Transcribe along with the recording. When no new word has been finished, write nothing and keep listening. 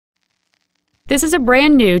This is a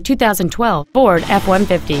brand new 2012 Ford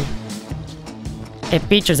F-150. It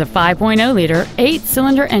features a 5.0-liter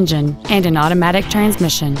 8-cylinder engine and an automatic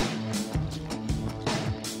transmission.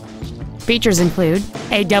 Features include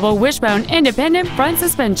a double wishbone independent front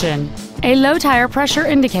suspension, a low tire pressure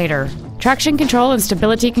indicator, traction control and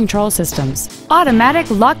stability control systems, automatic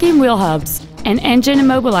locking wheel hubs, an engine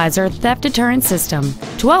immobilizer theft deterrent system,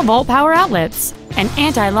 12-volt power outlets, an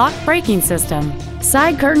anti-lock braking system,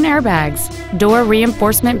 side curtain airbags, door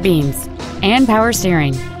reinforcement beams, and power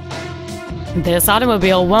steering. This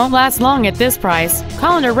automobile won't last long at this price.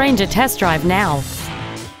 Call and arrange a test drive now.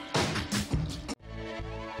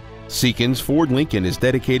 Seekins-Ford-Lincoln is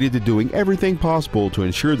dedicated to doing everything possible to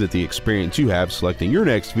ensure that the experience you have selecting your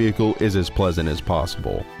next vehicle is as pleasant as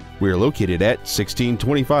possible. We are located at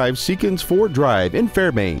 1625 Seekins Ford Drive in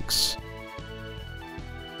Fairbanks.